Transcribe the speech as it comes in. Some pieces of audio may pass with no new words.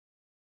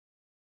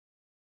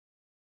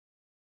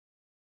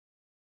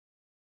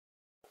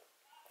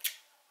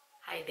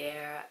Hi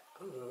there.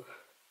 Ooh.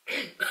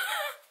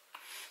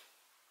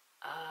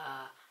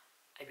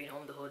 I've been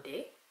home the whole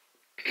day.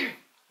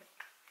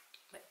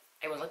 But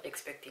I was not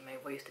expecting my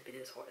voice to be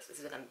this hoarse. I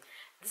think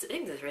this is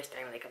the first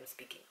time I'm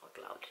speaking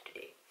out loud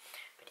today.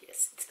 But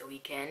yes, it's the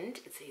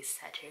weekend. It's a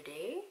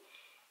Saturday.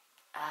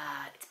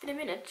 It's been a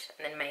minute,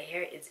 and then my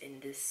hair is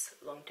in this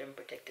long-term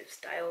protective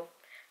style.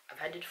 I've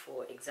had it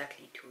for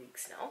exactly 2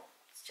 weeks now.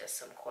 It's just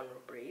some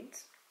cornrow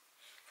braids.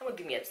 Some of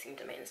you may have seen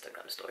to my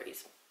Instagram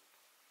stories.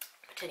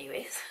 But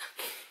anyways,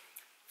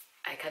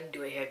 I can't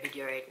do a hair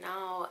video right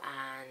now,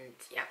 and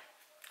yeah,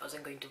 I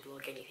wasn't going to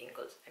vlog anything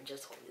because I'm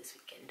just home this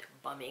weekend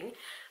bumming.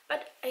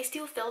 But I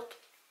still felt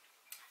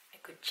I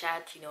could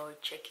chat,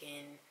 check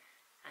in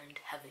and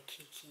have a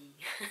kiki.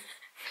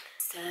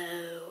 So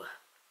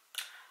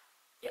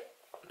yeah,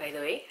 by the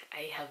way,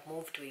 I have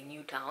moved to a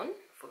new town.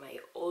 For my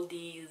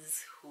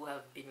oldies who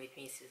have been with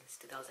me since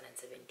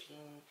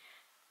 2017,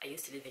 I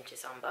used to live in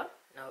Chisamba.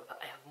 Now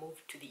I have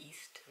moved to the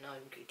east, now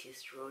in Great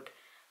East Road.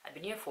 I've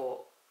been here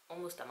for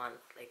almost a month,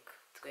 like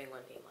it's going on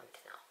a month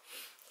now,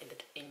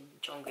 in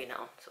Chongwe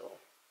now. So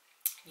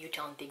new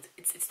town things.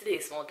 It's still a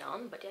small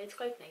town, but yeah, it's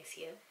quite nice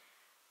here.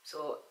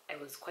 So I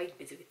was quite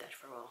busy with that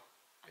for a while,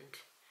 and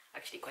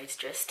actually quite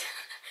stressed.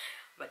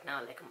 But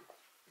now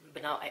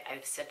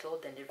I've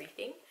settled and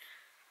everything.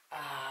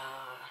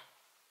 I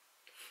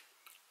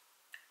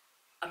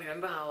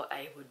remember how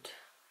I would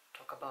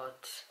talk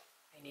about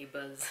my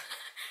neighbors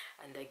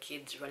and their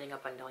kids running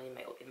up and down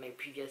in my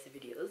previous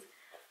videos.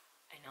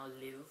 I now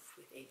live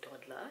with a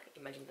toddler.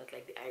 Imagine that,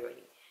 like the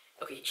irony.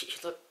 Okay,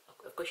 she's not,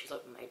 of course she's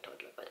not my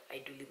toddler, but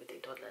I do live with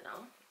a toddler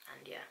now.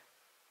 And yeah,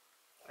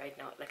 right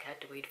now, like I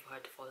had to wait for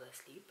her to fall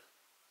asleep.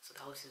 So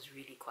the house is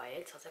really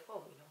quiet. So I was like,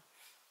 oh,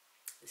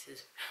 this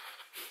is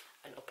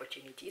an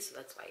opportunity. So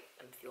that's why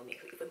I'm filming.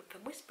 So if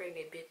I'm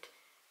whispering a bit,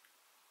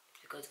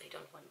 it's because I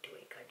don't want to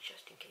wake her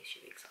just in case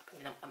she wakes up.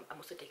 I mean, I'm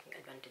also taking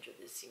advantage of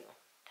this,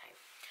 time.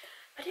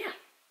 But yeah,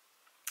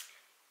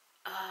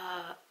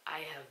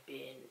 I have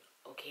been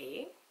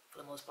okay for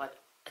the most part,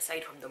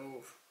 aside from the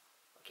move.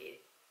 Okay,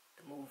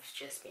 the move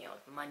stressed me out,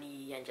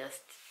 money and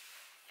just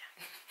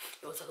yeah,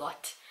 it was a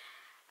lot.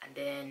 And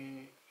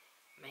then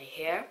my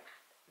hair,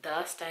 the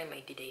last time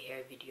I did a hair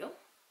video,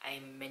 I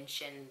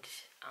mentioned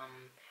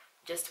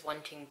just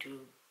wanting to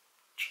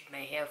treat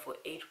my hair for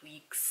 8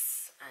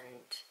 weeks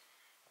and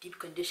deep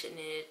condition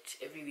it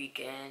every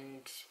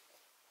weekend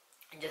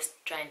and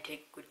just try and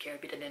take good care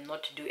of it, and then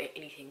not to do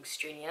anything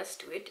strenuous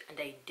to it. And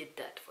I did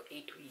that for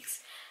 8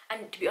 weeks,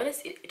 and to be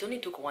honest, it only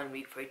took 1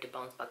 week for it to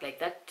bounce back. Like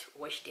that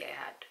wash day I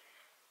had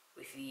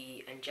with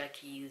the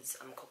Anjaki's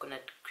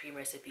coconut cream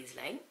recipes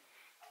line.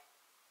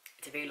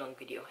 It's a very long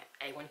video.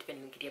 I won't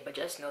even link it here, but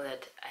just know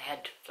that I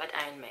had flat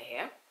ironed my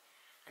hair,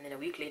 and then a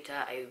week later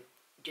I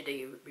did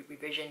a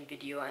revision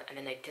video, and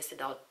then I tested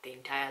out the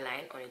entire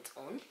line on its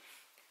own.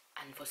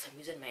 And for some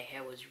reason my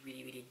hair was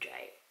really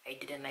dry. I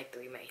didn't like the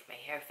way my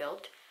hair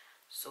felt,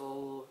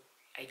 so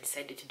I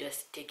decided to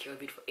just take care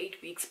of it for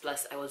 8 weeks.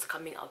 Plus I was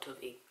coming out of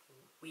a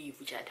weave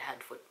which I'd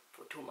had for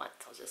 2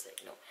 months. I was just like,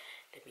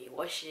 let me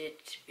wash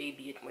it,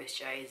 baby it,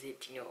 moisturize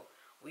it,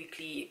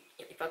 weekly.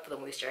 In fact, for the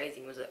moisturizing,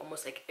 it was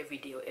almost like every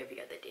day or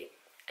every other day,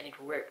 and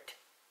it worked.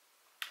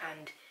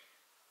 And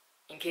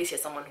in case you're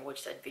someone who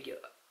watched that video,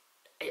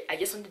 I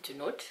just wanted to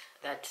note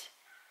that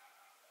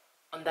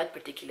on that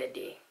particular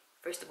day,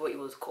 first of all, it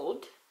was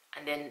cold,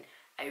 and then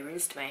I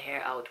rinsed my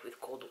hair out with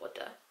cold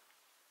water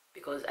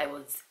because I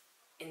was,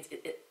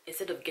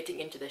 instead of getting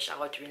into the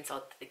shower to rinse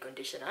out the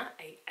conditioner,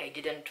 I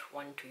didn't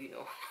want to,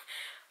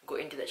 go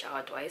into the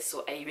shower twice.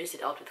 So I rinsed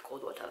it out with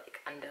cold water, like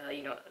under,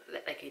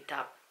 like a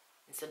tap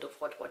instead of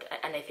hot water.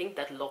 And I think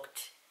that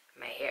locked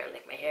my hair,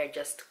 like my hair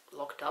just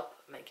locked up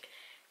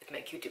with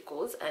my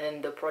cuticles, and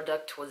then the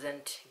product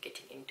wasn't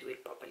getting into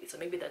it properly. So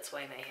maybe that's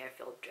why my hair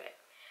felt dry.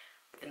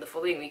 Then the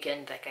following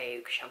weekend, like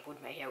I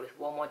shampooed my hair with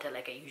warm water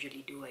like I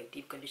usually do. I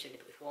deep conditioned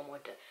it with warm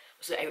water.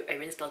 So I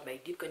rinsed out my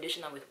deep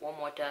conditioner with warm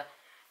water,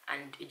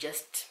 and it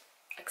just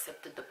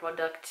accepted the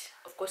product.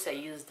 Of course I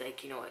used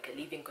like a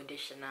leave-in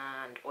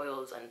conditioner and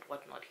oils and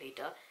whatnot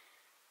later,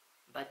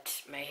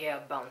 but my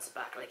hair bounced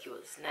back. Like it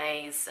was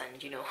nice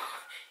and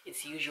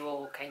its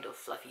usual kind of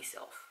fluffy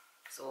self.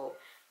 So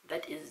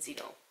that is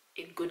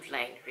a good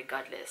line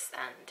regardless,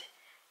 and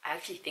I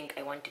actually think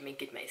I want to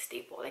make it my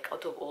staple. Like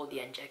out of all the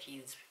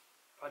Anjaki's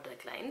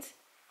product lines,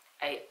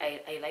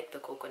 I like the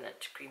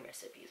coconut cream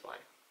recipes one.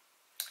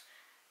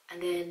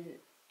 And then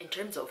in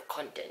terms of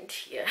content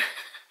here,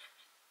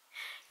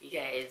 you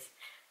guys,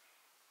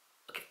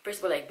 okay, first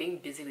of all, like being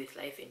busy with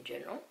life in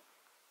general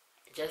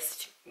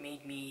just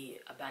made me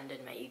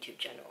abandon my YouTube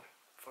channel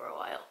for a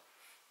while.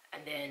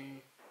 And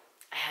then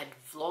I had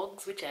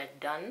vlogs which I had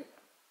done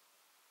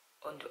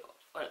on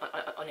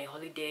a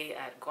holiday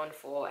I had gone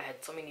for. I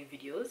had so many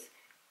videos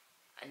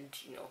and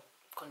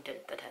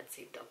content that I had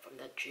saved up from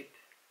that trip,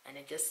 and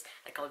I just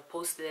like I would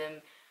post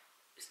them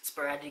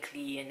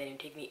sporadically, and then it would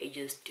take me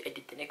ages to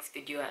edit the next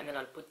video, and then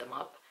I'll put them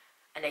up.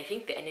 And I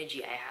think the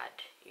energy I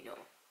had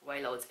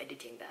while I was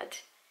editing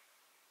that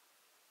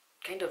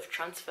kind of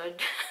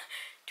transferred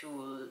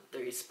to the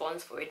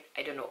response for it.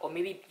 I don't know, or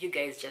maybe you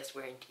guys just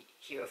weren't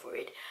here for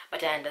it,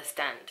 but I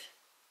understand,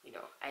 you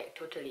know, I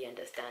totally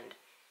understand.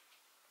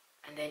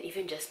 And then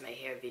even just my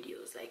hair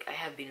videos, like I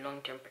have been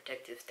long-term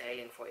protective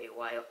styling for a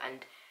while,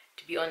 and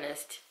to be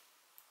honest,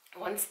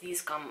 once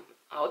these come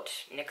out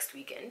next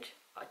weekend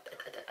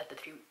at the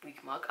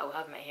 3-week mark, I'll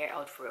have my hair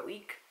out for a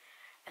week,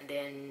 and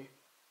then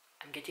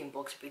I'm getting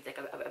box braids. Like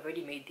I've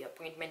already made the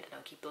appointment, and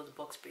I'll keep those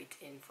box braids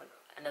in for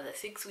another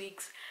 6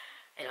 weeks,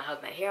 and I'll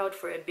have my hair out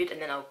for a bit, and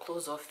then I'll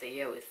close off the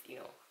year with, you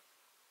know,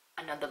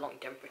 another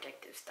long-term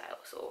protective style.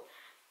 So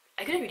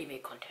I couldn't really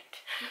make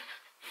content.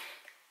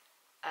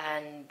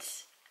 And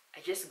I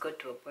just got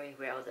to a point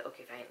where I was like,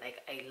 okay, fine,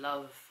 like I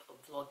love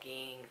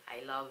vlogging,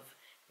 I love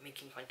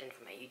making content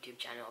for my YouTube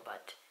channel,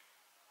 but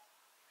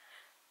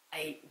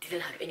I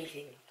didn't have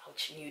anything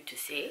much new to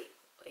say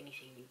or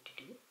anything new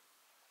to do.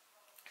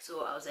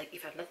 So I was like,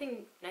 if I have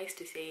nothing nice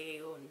to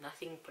say or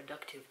nothing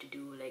productive to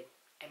do, like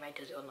I might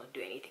as well not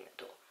do anything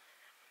at all.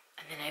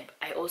 And then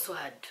I also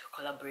had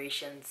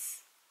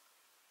collaborations,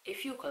 a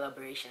few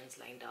collaborations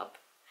lined up,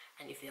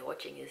 and if they're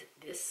watching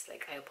this,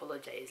 like, I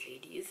apologize,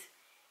 ladies.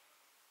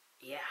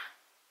 Yeah,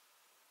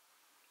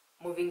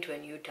 moving to a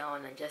new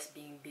town and just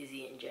being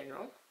busy in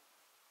general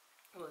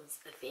was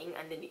the thing.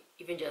 And then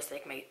even just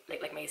like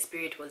my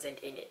spirit wasn't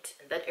in it,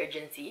 and that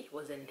urgency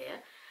wasn't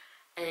there.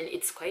 And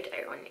it's quite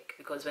ironic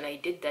because when I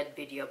did that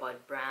video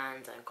about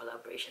brands and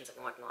collaborations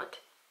and whatnot,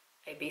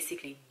 I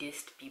basically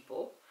dissed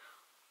people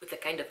with the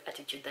kind of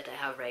attitude that I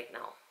have right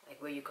now,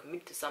 like where you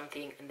commit to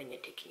something and then you're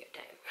taking your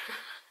time.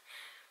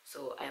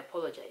 So I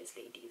apologize,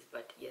 ladies,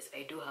 but yes,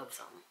 I do have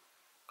some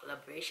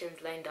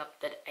collaborations lined up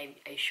that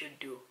I should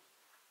do.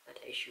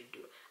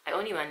 I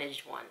only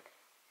managed one,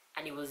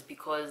 and it was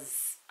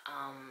because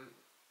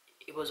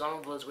it was one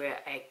of those where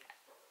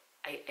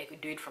I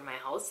could do it from my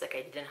house, like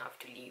I didn't have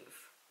to leave.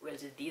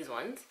 Whereas with these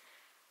ones,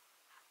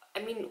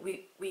 I mean,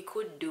 we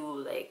could do,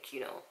 like,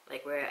 you know,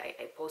 like where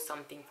I post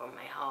something from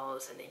my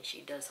house and then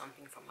she does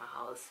something from her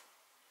house,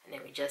 and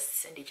then we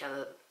just send each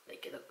other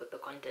like the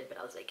content. But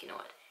I was like, you know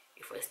what,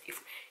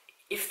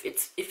 if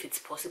it's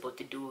possible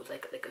to do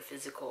like a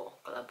physical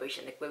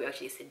collaboration, like where we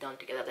actually sit down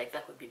together, like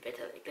that would be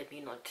better. Like, let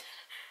me not,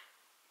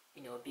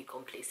 you know, be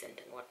complacent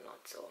and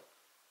whatnot. So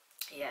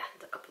yeah,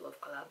 there's a couple of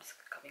collabs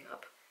coming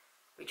up,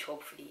 which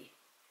hopefully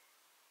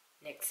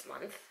next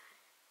month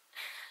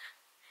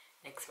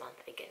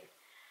I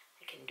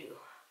can do.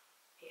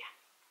 Yeah.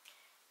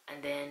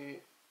 And then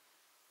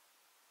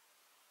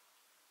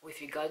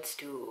with regards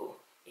to,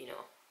 you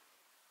know,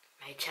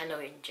 my channel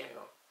in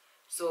general,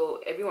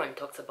 so everyone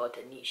talks about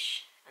a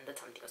niche, and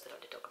that's something else that I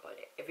want to talk about.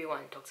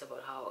 Everyone talks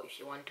about how if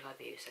you want to have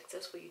a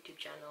successful YouTube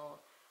channel,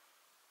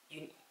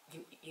 you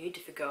need to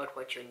figure out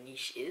what your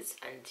niche is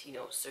and, you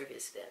know,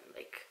 service them,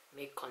 like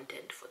make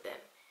content for them.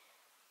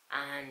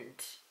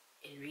 And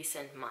in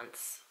recent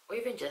months, or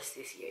even just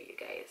this year, you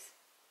guys,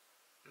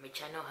 my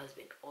channel has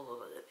been all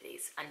over the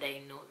place, and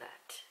I know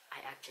that. I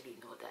actually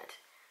know that.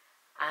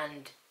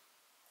 And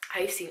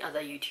I've seen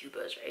other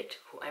YouTubers, right,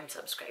 who I'm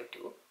subscribed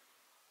to,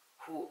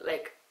 who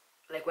like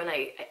when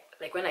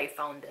I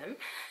found them,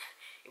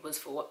 it was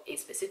for a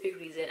specific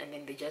reason, and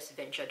then they just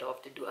ventured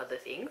off to do other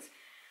things,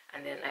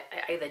 and then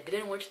I either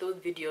didn't watch those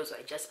videos or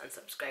I just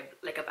unsubscribed.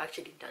 Like, I've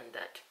actually done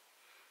that.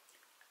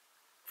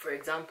 For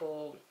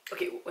example,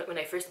 okay, when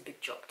I first big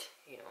chopped,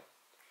 you know,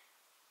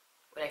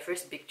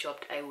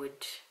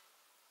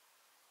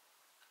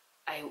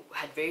 I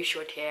had very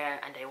short hair,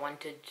 and I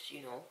wanted,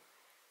 you know,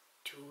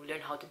 to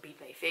learn how to beat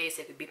my face.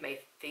 I could beat my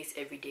face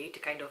every day to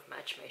kind of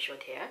match my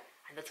short hair,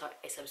 and that's how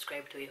I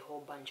subscribed to a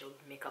whole bunch of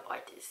makeup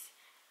artists.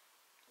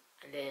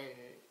 And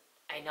then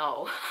I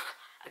now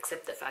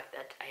accept the fact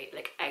that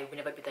I will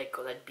never be that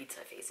girl that beats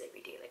her face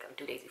every day. Like, I'm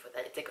too lazy for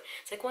that. It's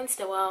like once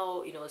in a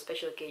while, you know, a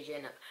special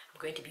occasion, I'm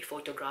going to be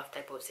photographed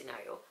type of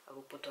scenario, I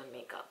will put on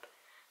makeup.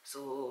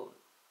 So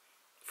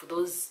for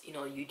those, you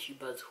know,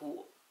 YouTubers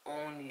who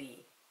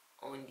only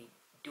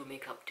do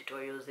makeup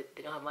tutorials,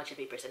 they don't have much of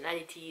a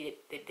personality,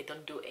 they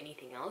don't do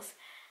anything else,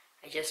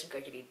 I just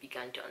gradually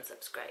began to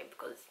unsubscribe,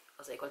 because I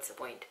was like, what's the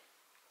point?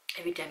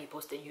 Every time you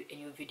post a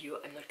new video,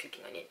 I'm not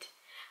clicking on it.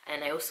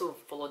 And I also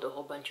followed a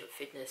whole bunch of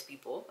fitness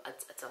people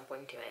at some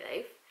point in my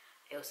life.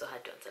 I also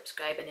had to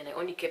unsubscribe, and then I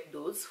only kept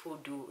those who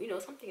do, you know,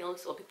 something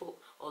else, or people,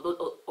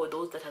 or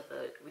those that have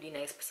a really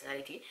nice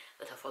personality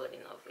that I've fallen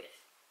in love with.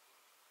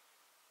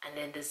 And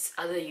then there's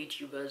other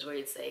YouTubers where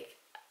it's like,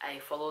 I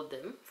followed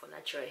them for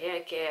natural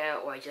hair care,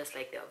 or I just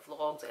like their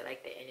vlogs, I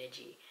like their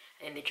energy,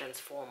 and they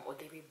transform or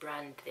they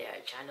rebrand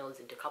their channels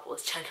into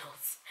couples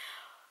channels.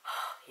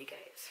 You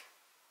guys,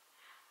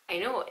 I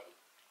know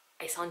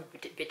I sound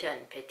bitter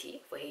and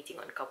petty for hating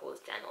on couples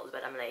channels,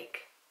 but I'm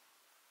like,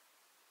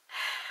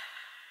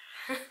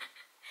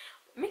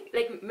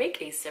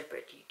 make a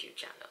separate YouTube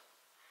channel.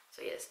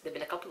 So yes, there've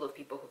been a couple of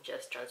people who've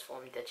just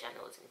transformed their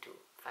channels into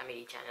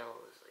family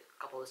channels, like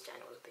couples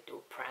channels. They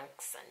do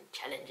pranks and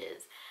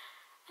challenges,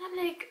 and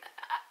I'm like,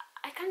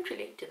 I can't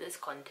relate to this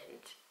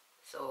content.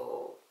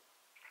 So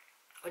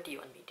what do you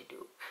want me to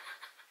do?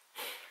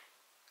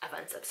 I've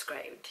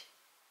unsubscribed.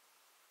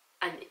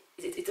 and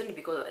it's only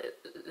because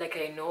like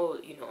I know,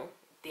 you know,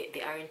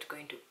 they aren't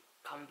going to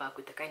come back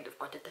with the kind of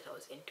content that I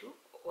was into,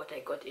 what I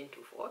got into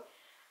for.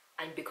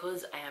 And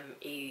because I am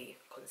a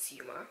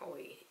consumer or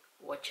a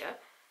watcher,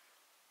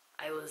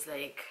 I was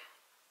like,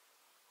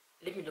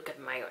 let me look at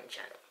my own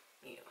channel,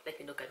 you know, let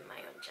me look at my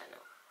own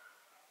channel.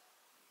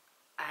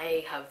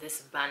 I have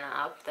this banner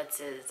up that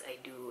says I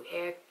do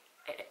hair,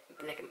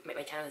 like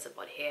my channel is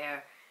about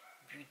hair,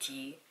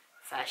 beauty,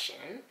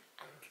 fashion,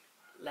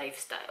 and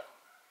lifestyle.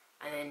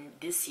 And then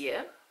this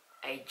year,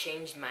 I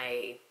changed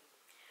my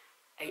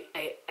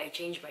I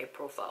changed my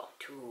profile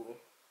to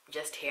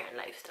just hair and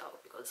lifestyle,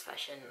 because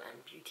fashion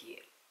and beauty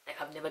like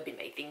have never been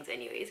my things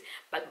anyways.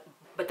 But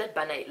that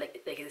banner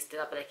like is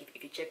still up. Like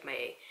if you check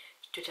my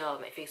Twitter or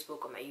my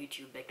Facebook or my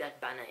YouTube, like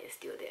that banner is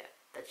still there.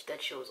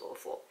 That shows all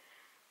four.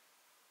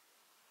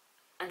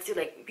 And still,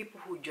 like, people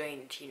who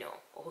joined, you know,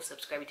 or who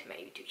subscribed to my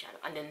YouTube channel.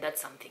 And then that's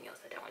something else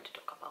that I want to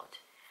talk about.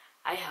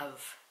 I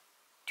have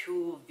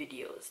 2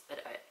 videos that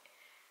I,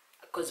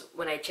 because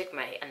when I check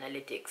my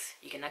analytics,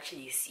 you can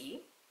actually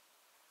see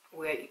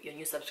where your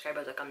new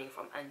subscribers are coming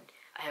from. And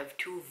I have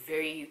 2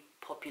 very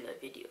popular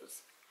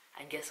videos.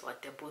 And guess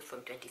what? They're both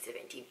from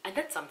 2017. And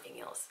that's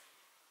something else.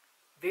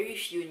 Very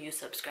few new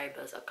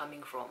subscribers are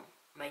coming from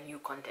my new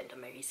content or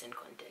my recent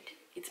content.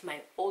 It's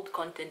my old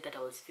content that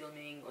I was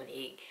filming on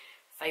a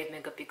 5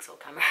 megapixel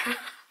camera.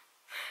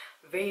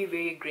 Very,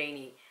 very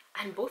grainy.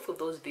 And both of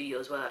those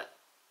videos were,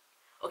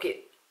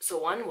 okay, so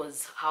one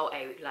was how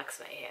I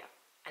relax my hair.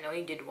 And I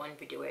only did one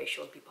video where I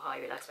showed people how I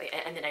relax my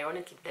hair. And then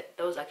ironically, that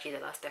was actually the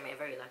last time I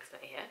ever relaxed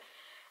my hair.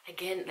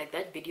 Again, like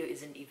that video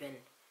isn't even,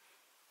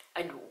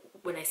 and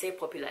when I say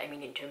popular, I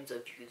mean in terms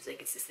of views.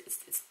 Like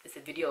it's a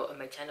video on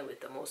my channel with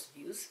the most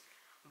views,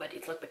 but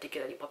it's not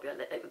particularly popular.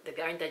 Like,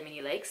 there aren't that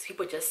many likes.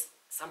 People just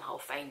somehow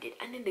find it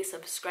and then they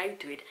subscribe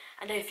to it,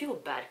 and I feel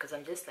bad because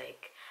I'm just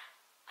like,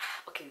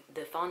 okay,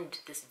 they found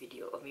this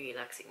video of me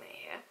relaxing my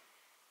hair,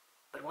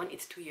 but one,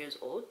 it's 2 years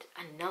old,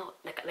 and now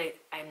like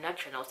I'm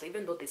natural now, so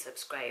even though they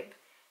subscribe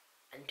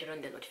and turn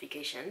on their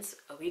notifications,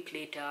 a week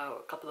later or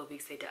a couple of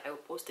weeks later I will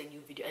post a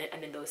new video,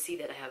 and then they'll see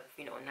that I have,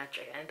 you know,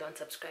 natural hair and don't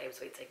subscribe,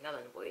 so it's like null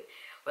and void.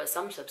 But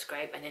some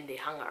subscribe and then they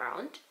hang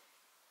around,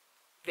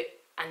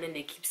 and then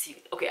they keep seeing.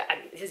 Okay,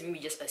 this is me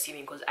just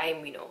assuming because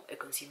I'm, you know, a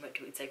consumer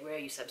too. It's like where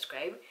you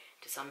subscribe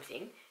to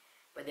something,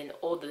 but then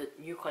all the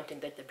new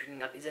content that they're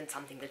bringing up isn't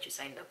something that you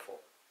signed up for,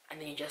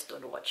 and then you just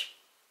don't watch.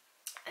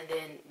 And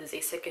then there's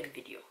a second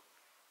video,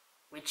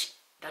 which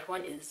that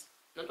one is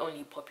not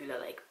only popular,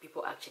 like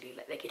people actually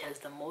like it has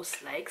the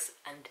most likes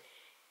and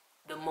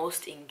the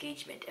most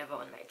engagement ever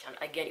on my channel.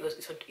 Again, it was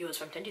from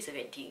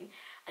 2017,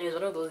 and it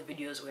was one of those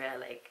videos where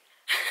like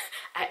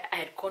I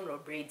had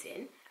cornrow braids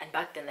in, and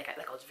back then like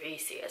I was very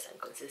serious and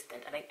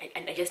consistent,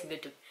 and I just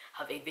needed to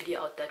have a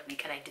video out that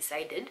week, and I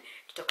decided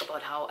to talk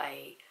about how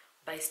I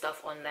buy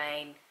stuff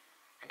online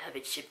and have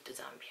it shipped to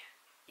Zambia.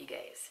 You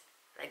guys,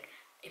 like,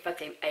 in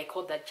fact, I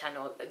called that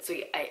channel, so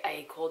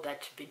I called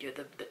that video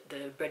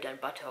the bread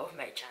and butter of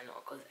my channel,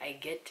 because I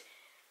get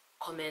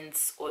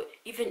comments, or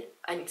even,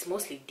 and it's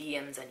mostly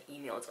DMs and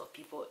emails of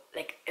people,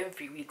 like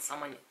every week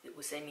someone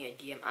will send me a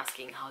DM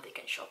asking how they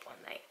can shop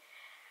online.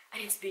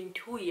 And it's been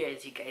 2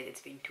 years, you guys,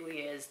 it's been 2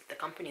 years. The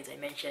companies I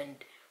mentioned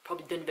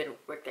probably don't even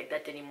work like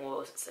that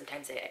anymore.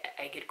 Sometimes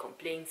I get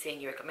complaints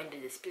saying you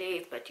recommended this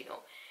place, but you know,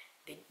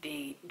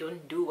 they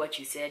don't do what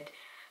you said.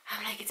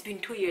 I'm like, it's been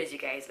 2 years, you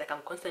guys. Like,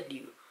 I'm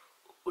constantly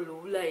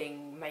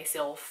ululaing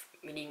myself,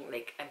 meaning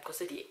like I'm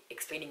constantly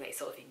explaining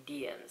myself in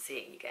DMs,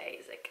 saying, you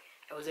guys, like,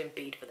 I wasn't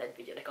paid for that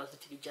video. Like, I was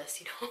literally just,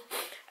 you know,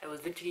 I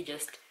was literally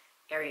just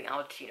airing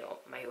out, you know,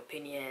 my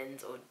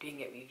opinions or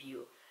doing a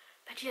review.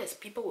 But yes,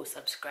 people will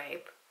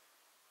subscribe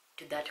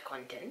to that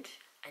content,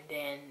 and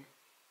then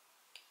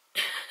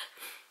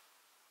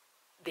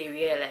they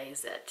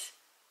realize that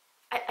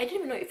I didn't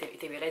even know if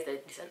they realized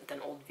that it's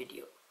an old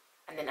video,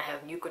 and then I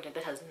have new content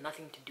that has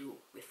nothing to do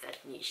with that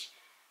niche.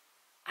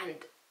 And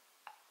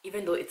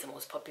even though it's the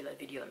most popular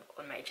video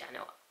on my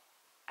channel,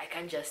 I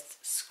can't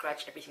just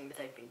scratch everything that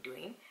I've been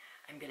doing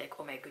and be like,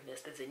 oh my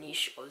goodness, there's a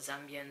niche of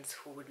Zambians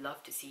who would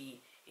love to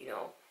see, you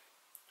know,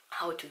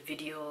 how-to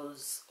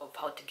videos of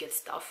how to get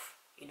stuff,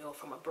 you know,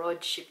 from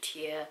abroad shipped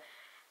here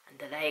and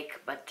the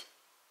like. But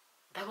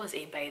that was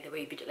a by the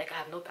way video. Like, I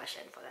have no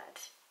passion for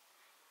that,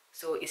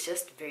 so it's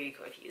just very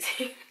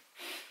confusing.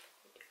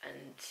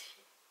 And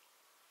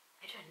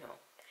I don't know,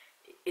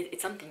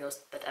 it's something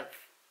else that I've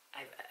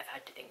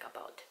had to think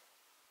about.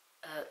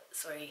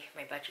 Sorry,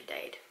 my battery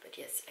died, but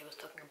yes, I was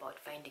talking about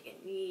finding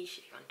a niche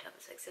if you want to have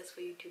a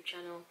successful YouTube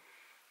channel.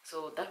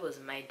 So that was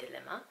my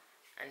dilemma,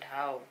 and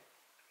how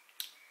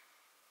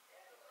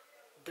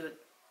the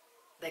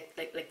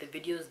like the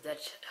videos that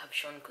have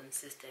shown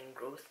consistent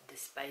growth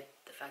despite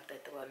the fact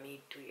that they were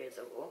made 2 years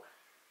ago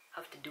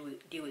have to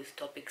deal with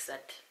topics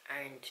that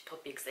aren't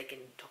topics I can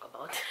talk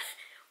about.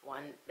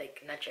 One,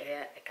 like natural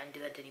hair, I can't do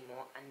that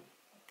anymore, and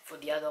for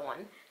the other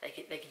one, like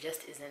it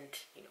just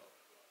isn't, you know,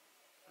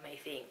 my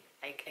thing.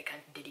 I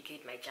can't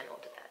dedicate my channel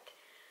to that.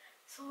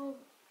 So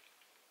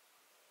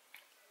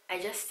I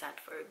just sat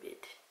for a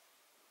bit,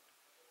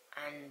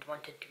 and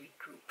wanted to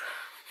regroup.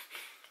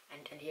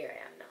 and here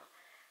I am now.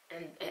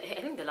 And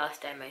I think the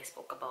last time I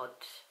spoke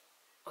about,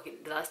 okay,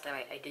 the last time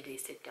I did a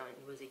sit down,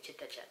 it was a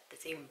Chita chat, the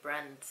same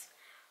brand's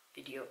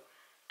video,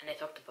 and I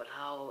talked about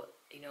how,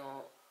 you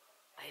know,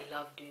 I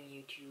love doing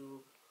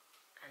YouTube,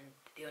 and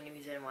the only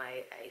reason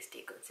why I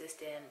stay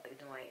consistent, the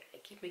reason why I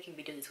keep making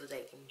videos is because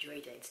I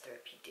enjoy it and it's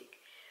therapeutic.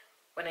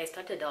 When I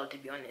started out, to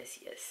be honest,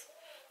 yes,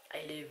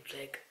 I lived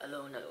like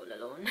alone.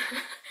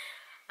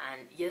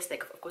 And yes,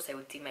 like of course I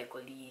would see my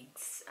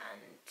colleagues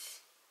and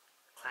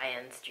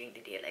clients during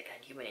the day, like I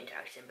had human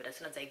interaction, but as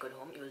soon as I got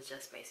home it was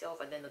just myself.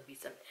 And then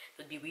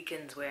there'd be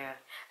weekends where,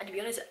 and to be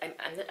honest,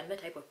 I'm the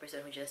type of person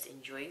who just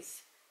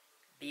enjoys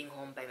being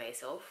home by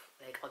myself.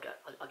 Like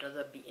I'd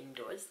rather be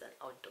indoors than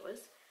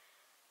outdoors.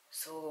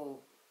 So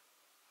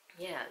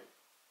yeah,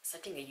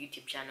 starting a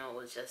YouTube channel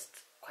was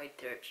just quite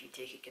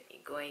therapeutic. It kept me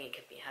going, it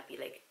kept me happy.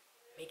 Like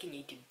making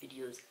YouTube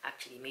videos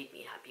actually made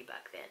me happy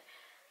back then.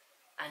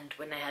 And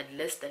when I had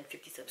less than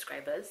 50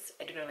 subscribers,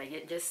 I don't know,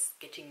 like just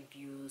getting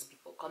views,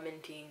 people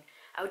commenting,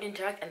 I would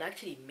interact and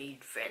actually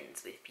made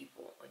friends with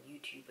people on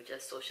YouTube or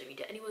just social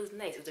media, and it was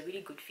nice. It was a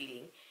really good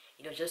feeling,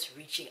 you know, just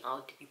reaching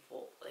out to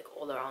people like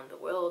all around the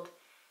world.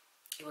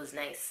 It was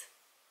nice.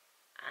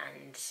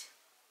 And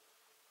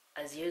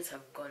as years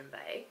have gone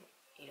by,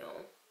 you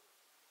know,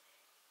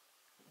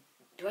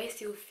 do I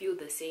still feel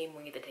the same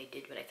way that I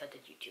did when I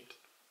started YouTube?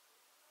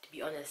 To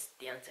be honest,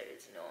 the answer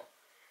is no.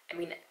 I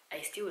mean,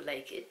 I still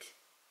like it,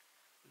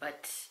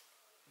 but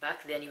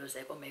back then it was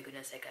like, oh my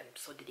goodness, like I'm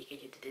so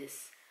dedicated to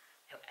this.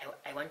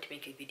 I want to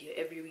make a video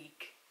every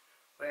week.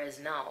 Whereas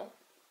now,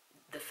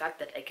 the fact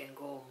that I can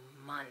go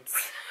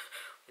months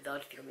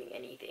without filming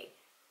anything,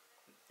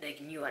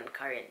 like new and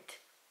current,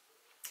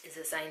 is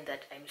a sign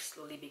that I'm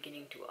slowly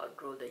beginning to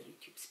outgrow the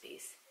YouTube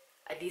space,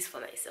 at least for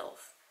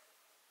myself.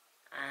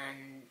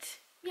 And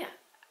yeah,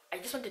 I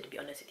just wanted to be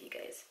honest with you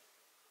guys.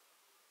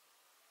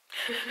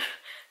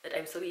 That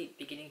I'm slowly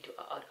beginning to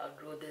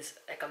outgrow this.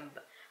 Like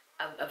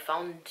I've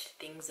found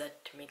things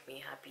that make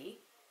me happy,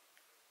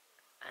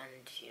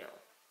 and you know,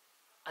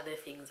 other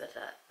things that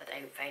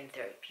I find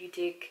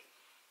therapeutic,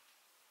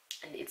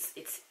 and it's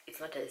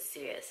not as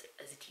serious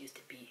as it used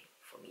to be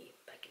for me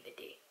back in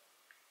the day.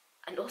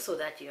 And also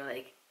that, you know,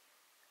 like,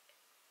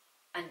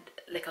 and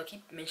like I'll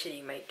keep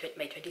mentioning my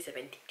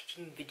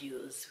 2017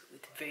 videos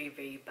with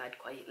very bad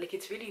quality. Like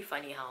it's really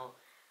funny how,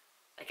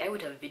 like I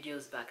would have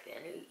videos back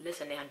then, less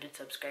than 100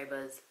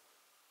 subscribers,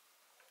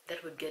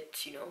 that would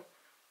get, you know,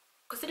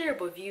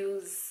 considerable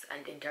views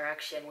and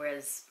interaction,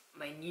 whereas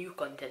my new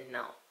content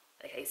now,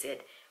 like I said,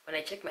 when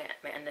I check my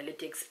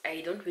analytics,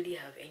 I don't really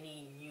have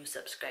any new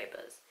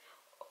subscribers.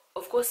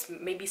 Of course,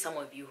 maybe some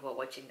of you who are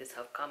watching this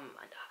have come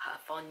and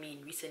have found me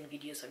in recent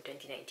videos from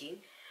 2019,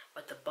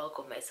 but the bulk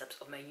of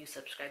my new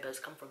subscribers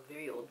come from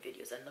very old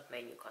videos and not my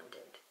new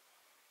content.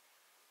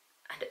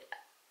 And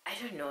I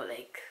don't know,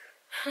 like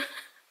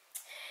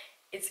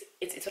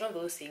it's one of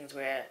those things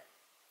where,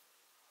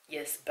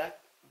 yes,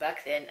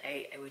 back then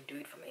I would do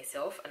it for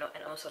myself, and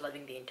also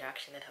loving the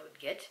interaction that I would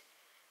get.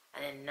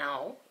 And then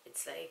now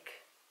it's like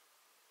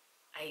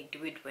I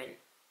do it when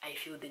I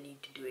feel the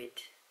need to do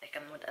it. Like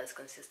I'm not as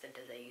consistent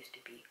as I used to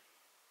be.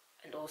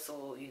 And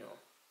also, you know,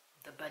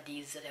 the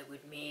buddies that I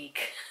would make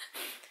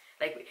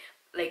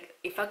like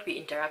in fact we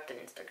interact on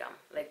Instagram.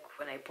 Like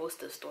when I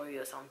post a story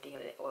or something,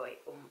 or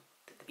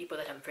the people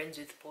that I'm friends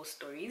with post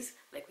stories,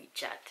 like we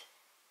chat,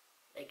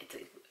 like it's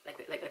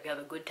like we have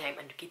a good time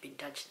and keep in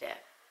touch there.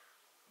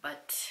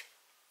 But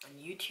on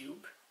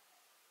YouTube,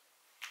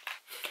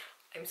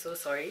 I'm so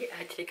sorry, I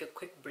had to take a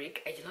quick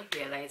break. I did not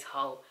realize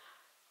how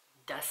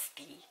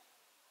dusty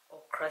or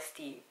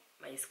crusty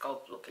my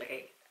scalp looked.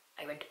 Like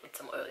I went to put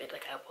some oil in it.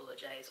 Like I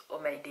apologize. All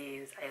my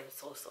days, I am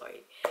so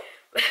sorry.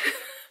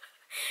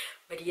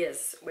 But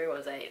yes, where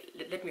was I?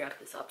 Let me wrap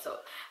this up. So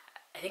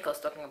I think I was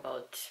talking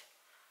about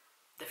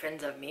the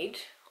friends I've made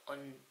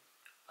on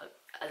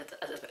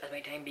as my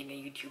time being a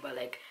YouTuber.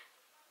 Like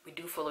we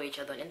do follow each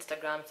other on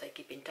Instagram, so I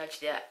keep in touch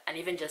there, and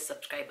even just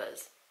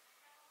subscribers.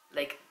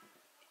 Like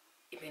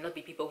it may not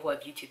be people who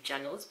have YouTube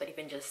channels, but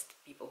even just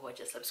people who are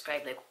just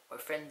subscribed, like our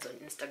friends on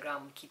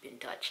Instagram, we keep in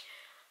touch.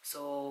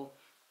 So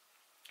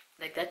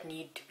like that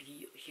need to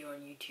be here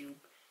on YouTube,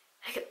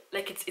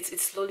 like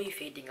it's slowly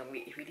fading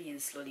away. It really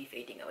is slowly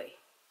fading away.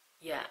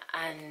 Yeah,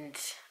 and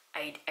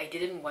I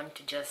didn't want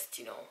to just,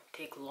 you know,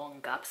 take long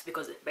gaps,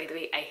 because by the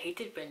way, I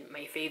hate it when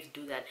my faves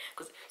do that.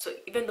 Because so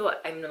even though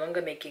I'm no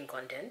longer making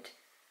content,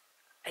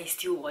 I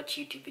still watch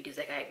YouTube videos.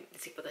 Like the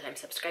people that I'm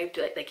subscribed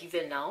to, like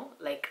even now,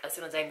 like as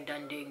soon as I'm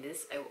done doing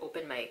this, I will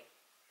open my,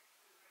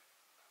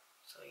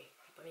 sorry,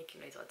 people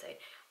making noise outside.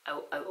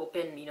 I'll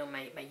open, you know,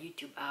 my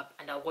YouTube app,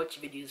 and I'll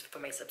watch videos for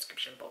my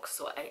subscription box.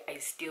 So I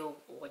still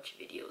watch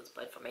videos,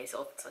 but for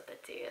myself it's not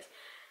that serious.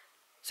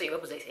 So yeah,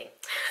 what was I saying?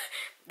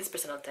 This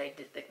person outside,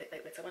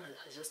 like someone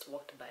has just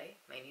walked by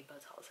my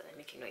neighbor's house and I'm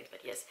making noise.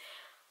 But yes,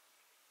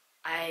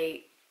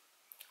 I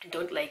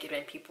don't like it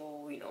when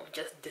people, you know,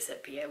 just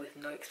disappear with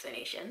no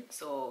explanation.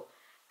 So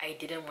I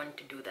didn't want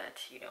to do that,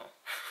 you know.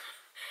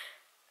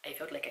 I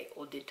felt like I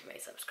owed it to my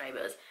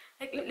subscribers.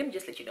 Like, let me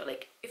just let you know,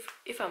 like,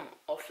 if I'm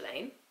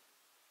offline,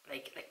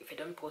 like if I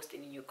don't post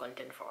any new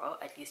content for a while,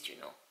 at least you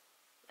know.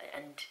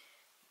 And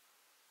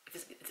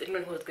if it's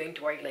anyone who's going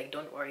to worry, like,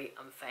 don't worry,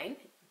 I'm fine.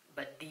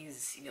 But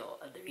these, you know,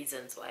 are the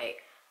reasons why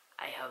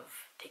I have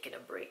taken a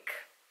break.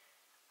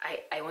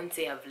 I won't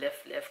say I've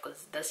left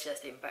because that's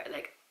just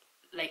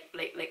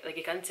like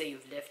you can't say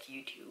you've left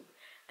YouTube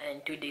and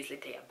then 2 days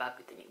later you're back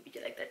with a new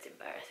video. Like, that's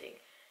embarrassing.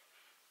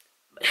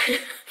 But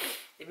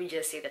let me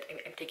just say that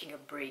I'm taking a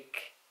break.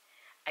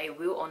 I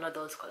will honor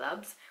those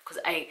collabs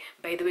because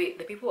by the way,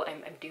 the people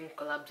I'm doing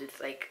collabs with,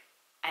 like,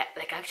 I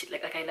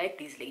like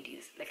these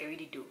ladies, like, I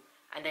really do,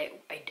 and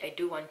I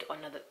do want to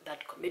honor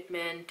that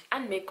commitment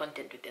and make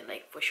content with them,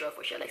 like, for sure,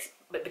 like,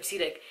 but see,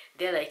 like,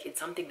 they're like, it's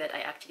something that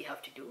I actually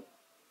have to do,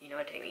 you know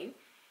what I mean?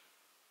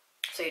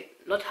 So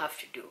not have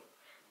to do,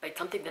 but it's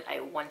something that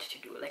I want to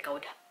do. Like, I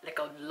would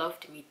love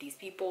to meet these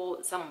people.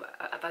 Some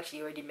I've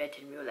actually already met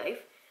in real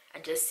life,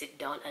 and just sit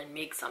down and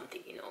make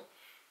something, you know,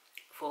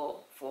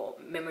 for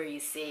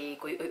memory's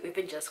sake, or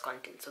even just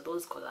content. So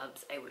those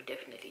collabs I will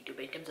definitely do.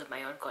 But in terms of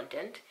my own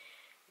content,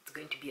 it's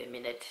going to be a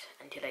minute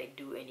until I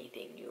do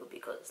anything new,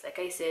 because, like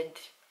I said,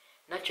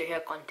 natural hair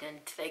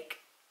content, like,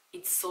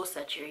 it's so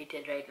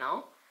saturated right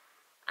now,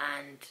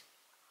 and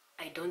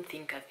I don't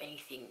think I have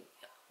anything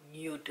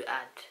new to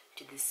add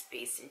to this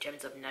space in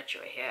terms of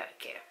natural hair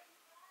care.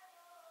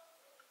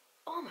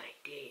 Oh my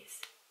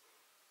days.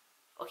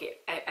 Okay,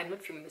 I'm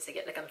not filming this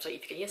again. Like, I'm sorry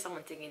if you can hear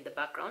someone singing in the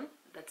background.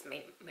 That's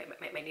my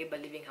neighbor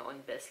living her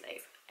own best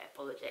life. I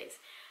apologize.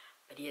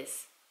 But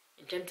yes,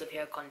 in terms of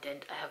hair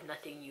content, I have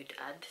nothing new to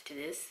add to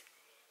this.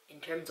 In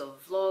terms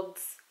of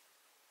vlogs,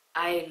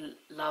 I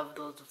love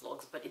those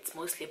vlogs, but it's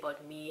mostly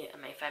about me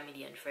and my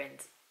family and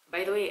friends.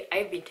 By the way,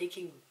 I've been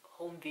taking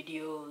home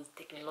videos,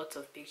 taking lots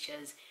of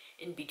pictures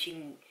in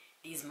between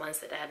these months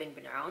that I haven't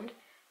been around.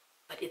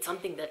 But it's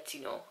something that,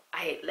 you know,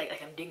 I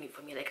like I'm doing it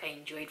for me. Like, I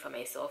enjoy it for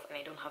myself, and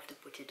I don't have to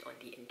put it on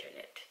the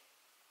internet.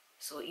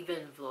 So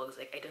even vlogs,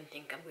 like, I don't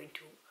think I'm going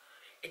to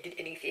edit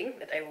anything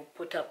that I will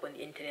put up on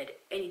the internet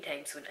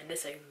anytime soon,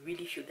 unless I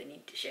really feel the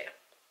need to share.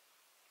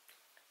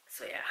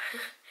 So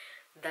yeah,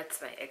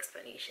 that's my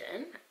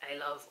explanation. I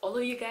love all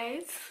of you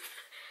guys.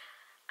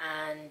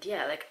 And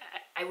yeah, like,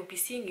 I will be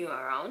seeing you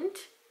around.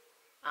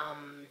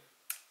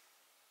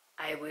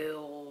 I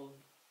will,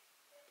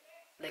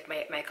 like,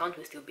 my account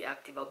will still be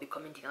active. I'll be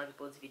commenting on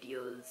people's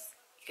videos.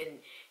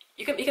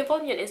 You can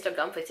follow me on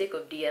Instagram for the sake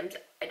of DMs.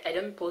 I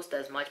don't post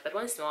as much, but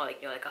once in a while,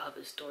 like, you know, like, I have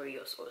a story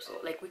or so,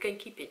 like, we can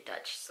keep in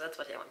touch. So that's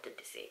what I wanted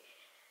to say.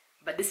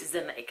 But this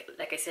isn't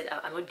like I said,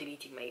 I'm not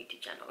deleting my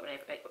YouTube channel.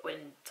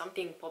 When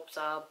something pops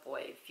up, or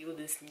I feel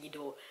this need,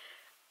 or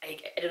I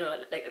don't know,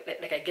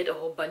 like I get a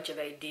whole bunch of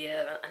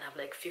ideas and have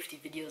like 50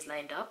 videos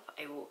lined up,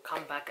 I will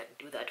come back and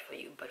do that for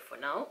you. But for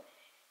now,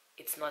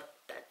 it's not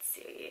that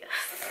serious.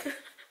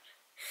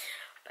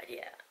 But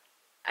yeah,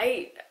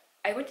 I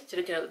wanted to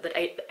let you know that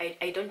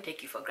I don't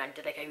take you for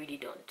granted. Like, I really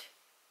don't.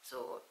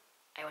 So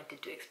I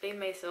wanted to explain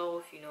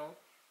myself, you know,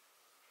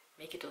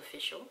 make it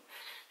official,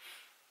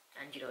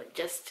 and, you know,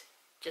 just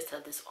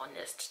have this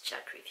honest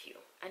chat with you.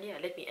 And yeah,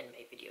 let me end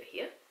my video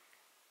here,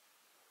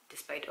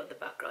 despite all the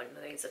background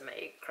noise on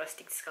my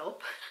crusty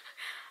scalp.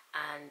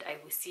 And I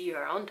will see you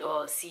around,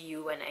 or see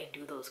you when I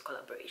do those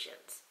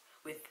collaborations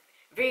with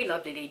very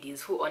lovely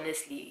ladies who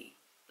honestly,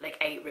 like,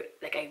 I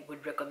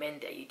would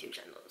recommend their YouTube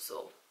channels.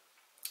 So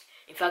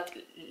in fact,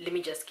 let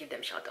me just give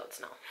them shout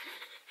outs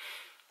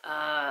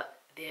now.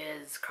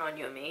 There's Crown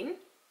Your Mane.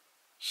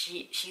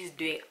 She's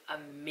doing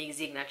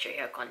amazing natural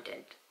hair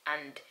content,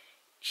 and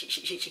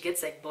she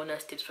gets like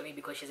bonus tips from me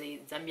because she's a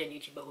Zambian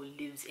YouTuber who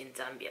lives in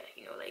Zambia,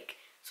 you know, like,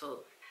 so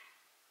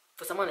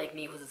for someone like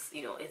me who's,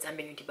 you know, a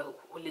Zambian YouTuber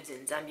who lives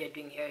in Zambia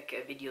doing hair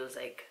care videos,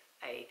 like,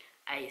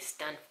 I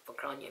stand for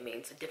Crown Your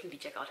Mane. So definitely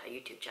check out her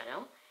YouTube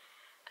channel.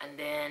 And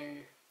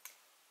then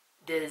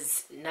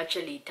there's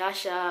Naturally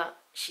Tasha.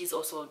 She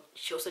also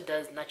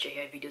does natural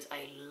hair videos.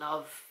 I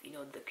love, you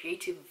know, the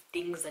creative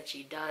things that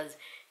she does.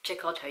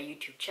 Check out her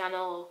YouTube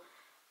channel.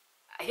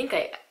 I think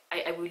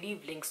I will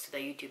leave links to the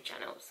YouTube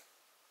channels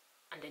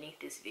underneath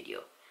this video.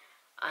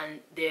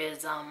 And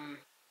there's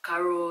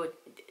Caro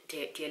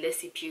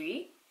Tielesi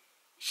Piri.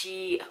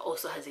 She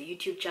also has a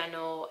YouTube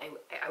channel.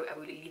 I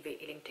will leave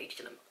a link to each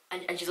of them.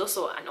 And she's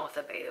also an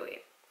author, by the way.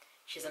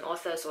 She's an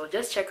author, so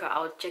just check her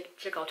out.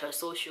 Check out her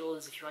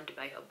socials. If you want to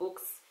buy her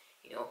books,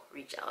 you know,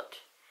 reach out.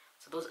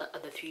 So those are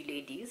the three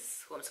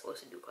ladies who I'm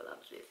supposed to do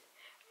collabs with.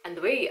 And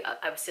the way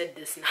I've said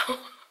this now,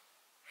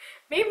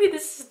 maybe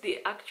this is the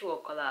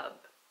actual collab.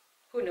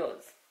 Who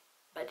knows?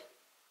 But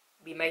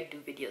we might do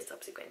videos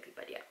subsequently.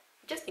 But yeah,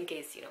 just in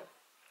case, you know,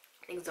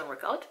 things don't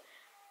work out,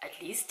 at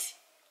least,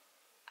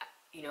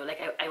 you know, like,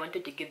 I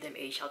wanted to give them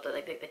a shout out.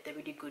 Like they're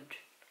really good.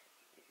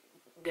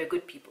 They're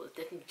good people.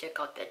 Definitely check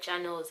out their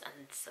channels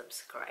and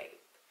subscribe.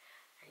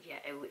 And yeah,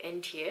 I will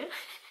end here.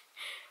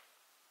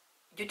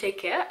 You take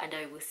care, and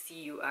I will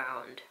see you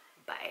around.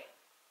 Bye.